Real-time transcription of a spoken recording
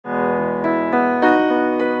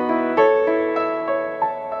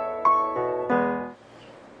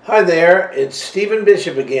Hi there, it's Stephen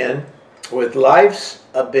Bishop again with Life's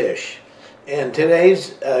A Bish. And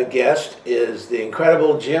today's guest is the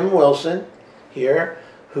incredible Jim Wilson here,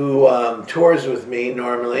 who tours with me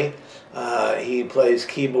normally. He plays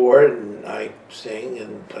keyboard and I sing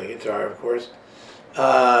and play guitar, of course.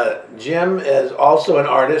 Jim is also an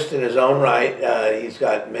artist in his own right. He's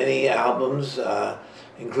got many albums,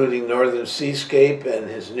 including Northern Seascape and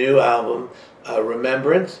his new album,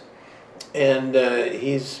 Remembrance. And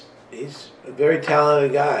he's a very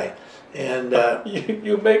talented guy. And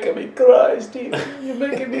you're making me cry, Stephen. You're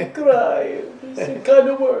making me cry. It's kind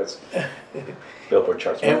of words. Billboard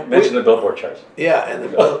charts. Mention the Billboard charts. Yeah,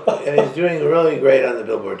 and he's doing really great on the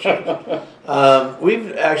Billboard charts.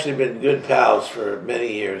 We've actually been good pals for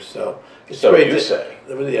many years, so it's great. So you say?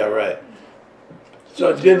 Yeah, right. So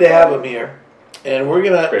it's good to have him here, and we're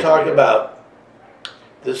going to talk about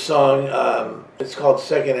this song. It's called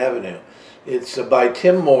Second Avenue. It's by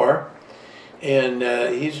Tim Moore, and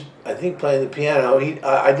he's, I think, playing the piano.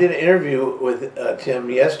 I did an interview with Tim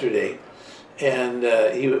yesterday, and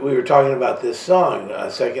we were talking about this song,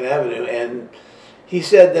 Second Avenue, and he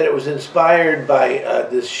said that it was inspired by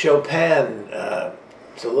this Chopin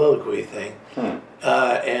soliloquy thing.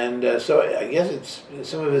 So I guess it's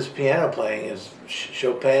some of his piano playing is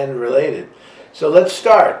Chopin related. So let's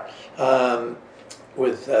start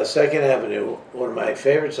with Second Avenue, one of my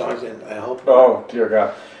favorite songs, and I hope... Oh, dear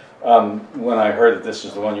God. When I heard that this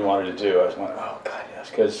was the one you wanted to do, I was like, oh, God, yes,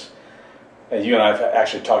 because you and I have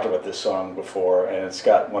actually talked about this song before, and it's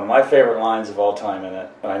got one of my favorite lines of all time in it,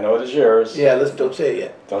 and I know it is yours. Yeah, don't say it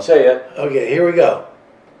yet. Don't say it yet. Okay, here we go.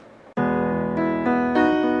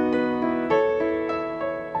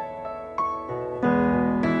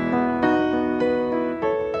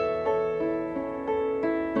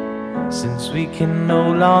 Since we can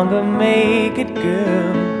no longer make it,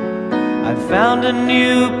 girl, I found a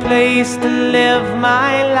new place to live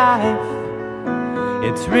my life.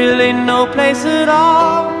 It's really no place at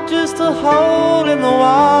all, just a hole in the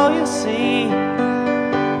wall, you see.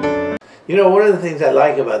 You know, one of the things I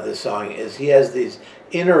like about this song is he has these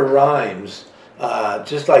inner rhymes,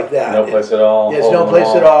 just like that. No place at all. There's no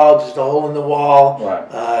place at all, just a hole in the wall.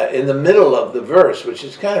 Right. In the middle of the verse, which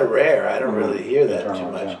is kind of rare. I don't really hear that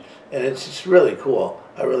too much. Yeah. And it's just really cool.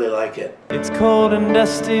 I really like it. It's cold and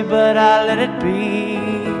dusty, but I let it be.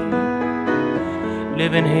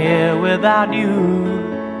 Living here without you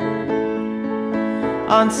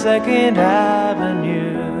on Second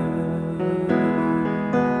Avenue.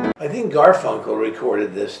 I think Garfunkel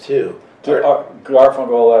recorded this too.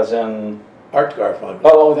 Garfunkel as in... Art Garfunkel.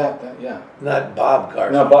 Oh, yeah. Not Bob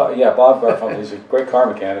Garfunkel. No, Bob Garfunkel. He's a great car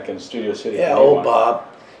mechanic in Studio City. Yeah, old Bob.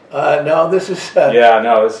 No, this is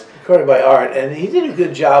it's recorded by Art, and he did a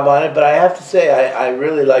good job on it, but I have to say I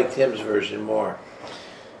really like Tim's version more.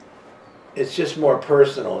 It's just more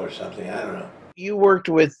personal or something, I don't know. You worked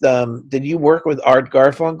with, did you work with Art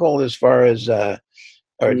Garfunkel as far as, no,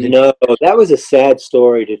 that was a sad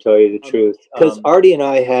story, to tell you the truth, because Artie and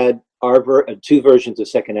I had our two versions of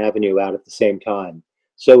Second Avenue out at the same time,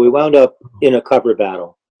 so we wound up in a cover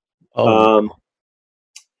battle.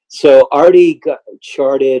 So Artie got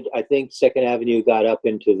charted, I think Second Avenue got up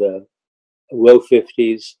into the low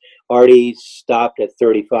 50s. Artie stopped at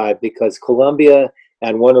 35 because Columbia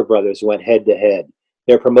and Warner Brothers went head to head.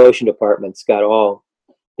 Their promotion departments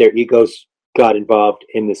their egos got involved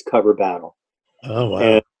in this cover battle. Oh, wow.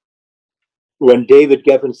 And when David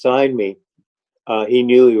Geffen signed me, he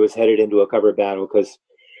knew he was headed into a cover battle because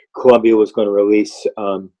Columbia was going to release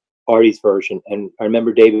Artie's version. And I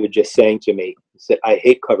remember David just saying to me, he said, I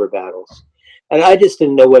hate cover battles. And I just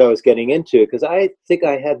didn't know what I was getting into, because I think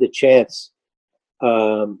I had the chance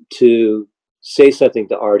to say something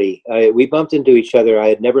to Artie. We bumped into each other. I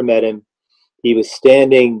had never met him. He was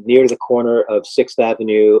standing near the corner of 6th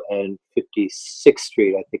Avenue and 56th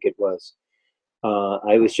Street, I think it was.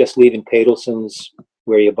 I was just leaving Padelson's,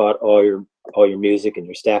 where you bought all your music and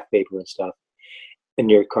your staff paper and stuff,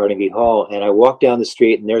 near Carnegie Hall, and I walked down the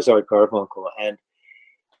street and there's Art Garfunkel, and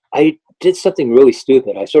I did something really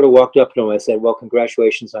stupid. I sort of walked up to him and I said, well,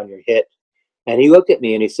 congratulations on your hit. And he looked at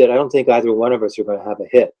me and he said, I don't think either one of us are going to have a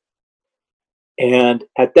hit. And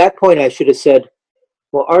at that point I should have said,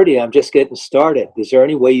 well, Artie, I'm just getting started. Is there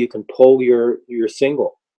any way you can pull your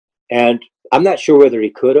single? And I'm not sure whether he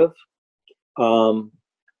could have,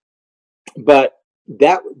 but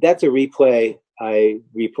that's a replay I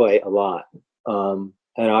replay a lot.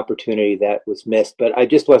 An opportunity that was missed, but I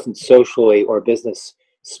just wasn't socially or business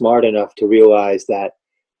smart enough to realize that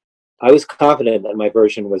I was confident that my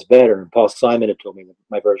version was better, and Paul Simon had told me that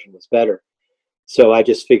my version was better. So I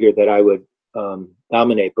just figured that I would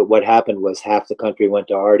dominate. But what happened was half the country went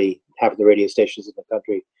to Artie, half of the radio stations in the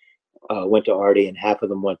country went to Artie, and half of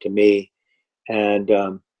them went to me. And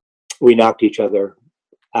we knocked each other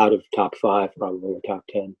out of top 5, probably, or top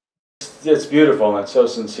 10. It's beautiful, and it's so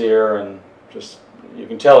sincere, and just, you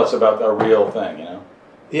can tell it's about a real thing, you know?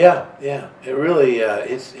 Yeah, yeah. It really,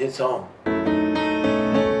 it's home.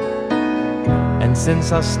 And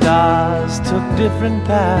since our stars took different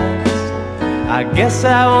paths, I guess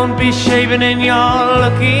I won't be shaving in your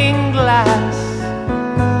looking glass.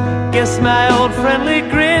 Guess my old friendly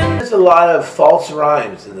grin. There's a lot of false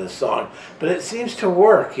rhymes in this song, but it seems to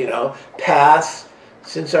work, you know. Paths,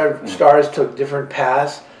 since our stars took different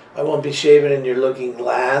paths, I won't be shaving in your looking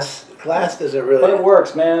glass. Glass doesn't really... But it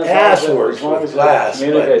works, man. Pass works with glass, but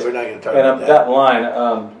we're not going to talk about that. That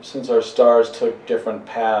line, since our stars took different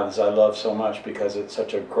paths, I love so much because it's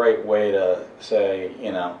such a great way to say,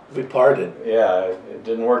 you know... We parted. Yeah, it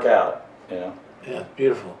didn't work out, you know. Yeah,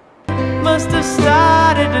 beautiful. Must have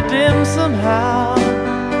started to dim somehow,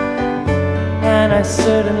 and I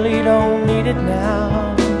certainly don't need it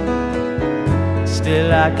now.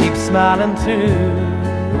 Still I keep smiling through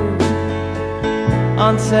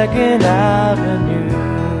on 2nd Avenue.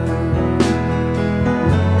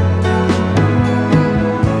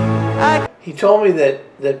 He told me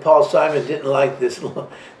that Paul Simon didn't like this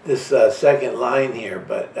second line here,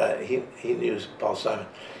 but he knew Paul Simon.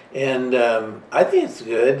 And I think it's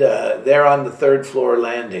good. They're on the 3rd floor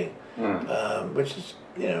landing, which is,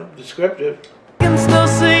 you know, descriptive. I can still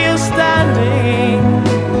see you standing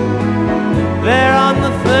there on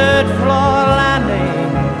the 3rd floor landing.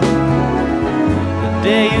 The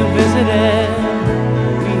day you visited,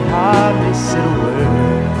 we hardly said a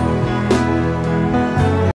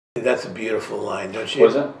word. That's a beautiful line, don't you?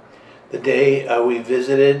 Was it? The day we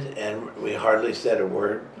visited and we hardly said a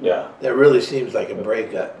word. Yeah. That really seems like a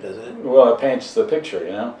breakup, doesn't it? Well, it paints the picture,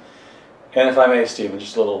 you know. And if I may, Stephen,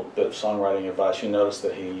 just a little bit of songwriting advice. You notice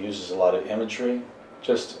that he uses a lot of imagery.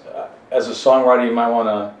 Just as a songwriter, you might want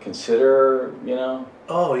to consider, you know.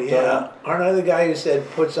 Oh, yeah. Aren't I the guy who said,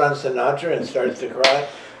 puts on Sinatra and starts to cry?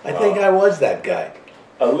 I think I was that guy.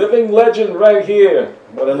 A living legend right here.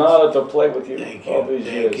 What an honor to play with you. Thank you. All these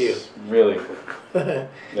Thank years. you. Really.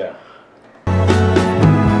 Yeah.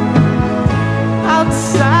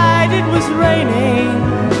 Outside it was raining.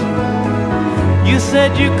 You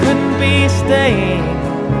said you couldn't be staying.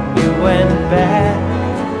 You went back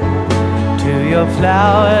to your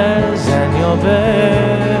flowers and your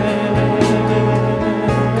birds.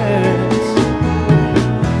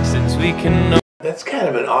 Since we can... That's kind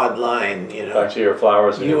of an odd line, you know. Back to your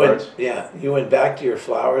flowers and your birds? Yeah, you went back to your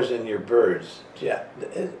flowers and your birds. Yeah.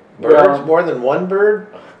 Birds? More than one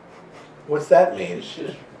bird? What's that mean?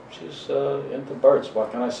 She's into birds.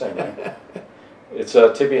 What can I say, man? It's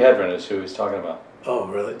Tippi Hedren is who he's talking about. Oh,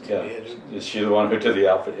 really? Yeah. Is she the one who did the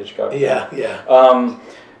Alfred Hitchcock? Yeah, yeah.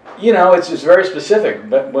 You know, it's very specific.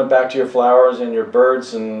 Went back to your flowers and your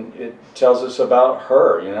birds, and it tells us about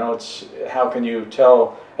her. You know, it's how can you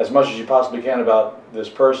tell as much as you possibly can about this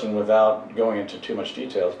person without going into too much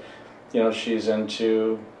details. You know, she's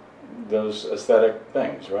into those aesthetic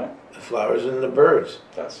things, right? The flowers and the birds.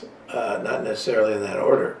 That's it. Not necessarily in that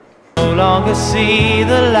order. No longer see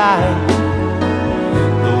the light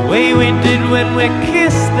the way we did when we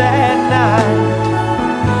kissed that night.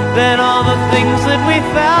 Then all the things that we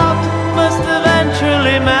felt must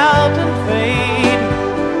eventually melt and fade,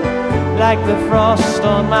 like the frost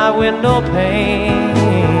on my window pane,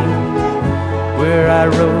 where I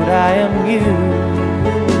wrote I am you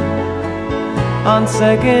on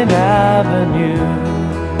 2nd Avenue.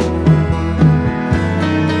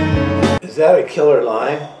 Is that a killer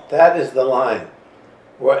line? That is the line.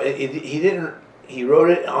 He wrote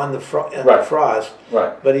it on the frost,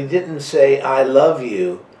 right? But he didn't say "I love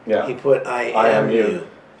you." Yeah. He put "I am you."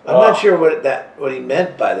 I'm not sure what he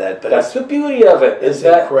meant by that, but that's the beauty of it. It's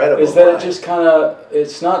incredible. Is that it just kind of,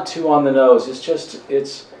 it's not too on the nose. It's just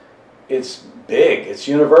it's big. It's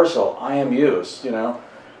universal. I am you. You know.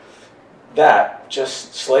 That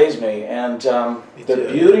just slays me, and the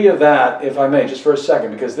beauty of that, if I may, just for a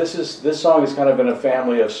second, because this song is kind of in a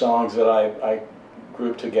family of songs that I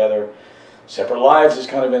grouped together. Separate Lives is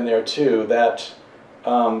kind of in there too. That,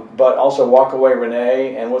 but also Walk Away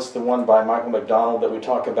Renee, and what's the one by Michael McDonald that we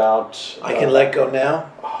talk about? I Can Let Go Now.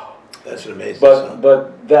 Oh, that's an amazing song.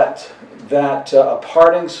 But that a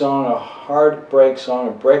parting song, a heartbreak song,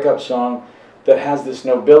 a breakup song, that has this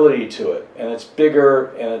nobility to it, and it's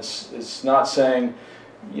bigger, and it's not saying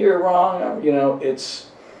you're wrong. You know,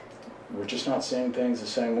 we're just not seeing things the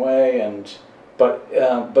same way, but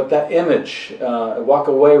that image, Walk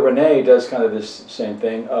Away Renee does kind of this same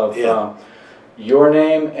thing of Your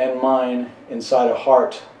name and mine inside a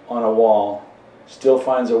heart on a wall still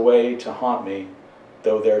finds a way to haunt me,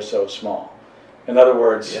 though they're so small. In other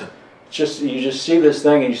words, yeah. you just see this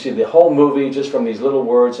thing and you see the whole movie just from these little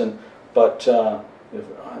words, but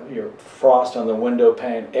your frost on the window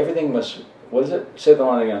pane, everything must, what is it? Say the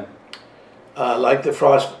line again. Like the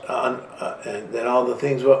frost on, and then all the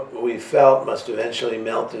things what we felt must eventually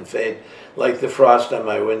melt and fade, like the frost on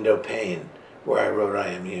my window pane, where I wrote I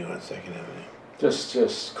Am You on 2nd Avenue.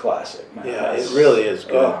 Just classic, man. Yeah, it really is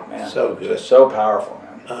good. Oh, man. So good. Just so powerful,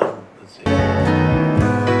 man. Let's see.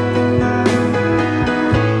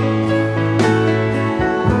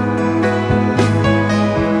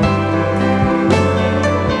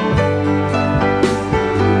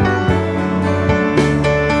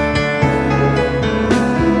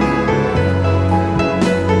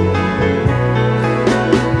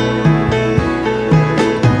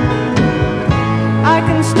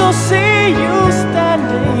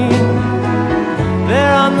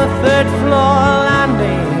 Third floor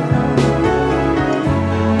landing.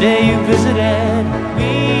 Day you visited,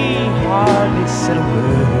 we hardly said a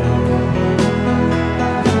word.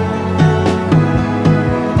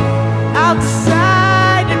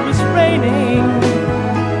 Outside it was raining.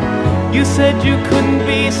 You said you couldn't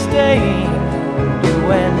be staying. You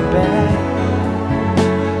went back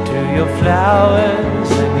to your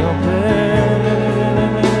flowers and your birds.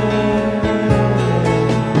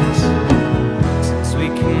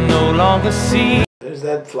 No longer see. There's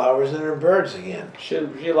that flowers and her birds again. She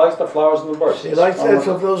likes the flowers and the birds. She likes that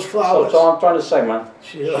of those flowers. That's all I'm trying to say, man.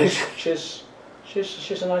 She's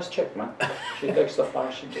a nice chick, man. She likes the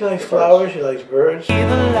flowers. She likes flowers. She likes birds. The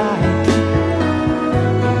light,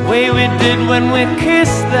 the way we did when we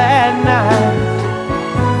kissed that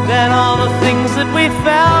night. Then all the things that we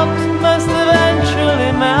felt must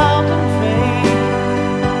eventually melt and fade,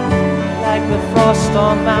 like the frost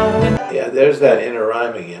on my window. Yeah, there's that inner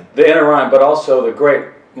rhyme again. The inner rhyme, but also the great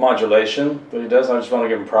modulation that he does. I just want to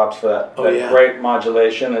give him props for that. Oh, that yeah. Great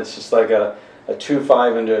modulation. It's just like a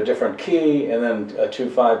 2/5 into a different key, and then a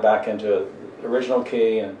 2/5 back into the original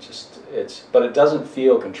key, and but it doesn't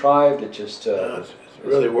feel contrived. It just no, it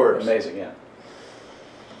really works. Amazing, yeah.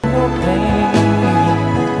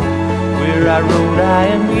 Where I wrote I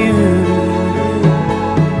Am You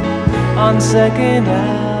on 2nd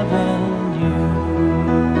Avenue.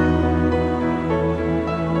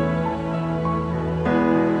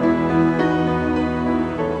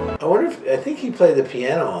 I think he played the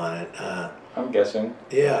piano on it. I'm guessing.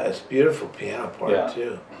 Yeah, it's a beautiful piano part, yeah.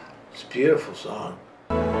 too. It's a beautiful song.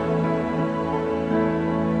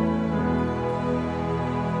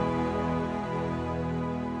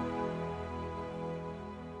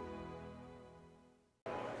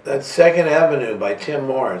 That's 2nd Avenue by Tim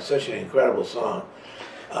Moore. It's such an incredible song.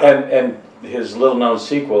 And his little-known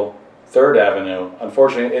sequel, 3rd Avenue,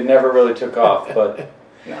 unfortunately, it never really took off, but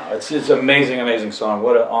no, it's an amazing song.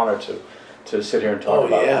 What an honor to sit here and talk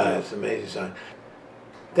about it. Oh, yeah, it's an amazing song.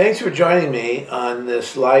 Thanks for joining me on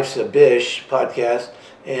this Life's a Bish podcast,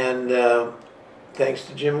 and thanks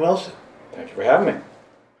to Jim Wilson. Thank you for having me.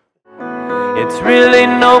 It's really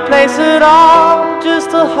no place at all, just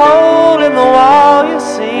a hole in the wall, you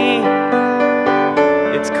see.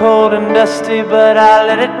 It's cold and dusty, but I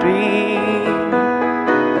let it be.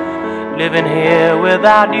 Living here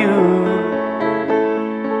without you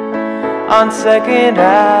on 2nd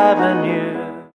Avenue.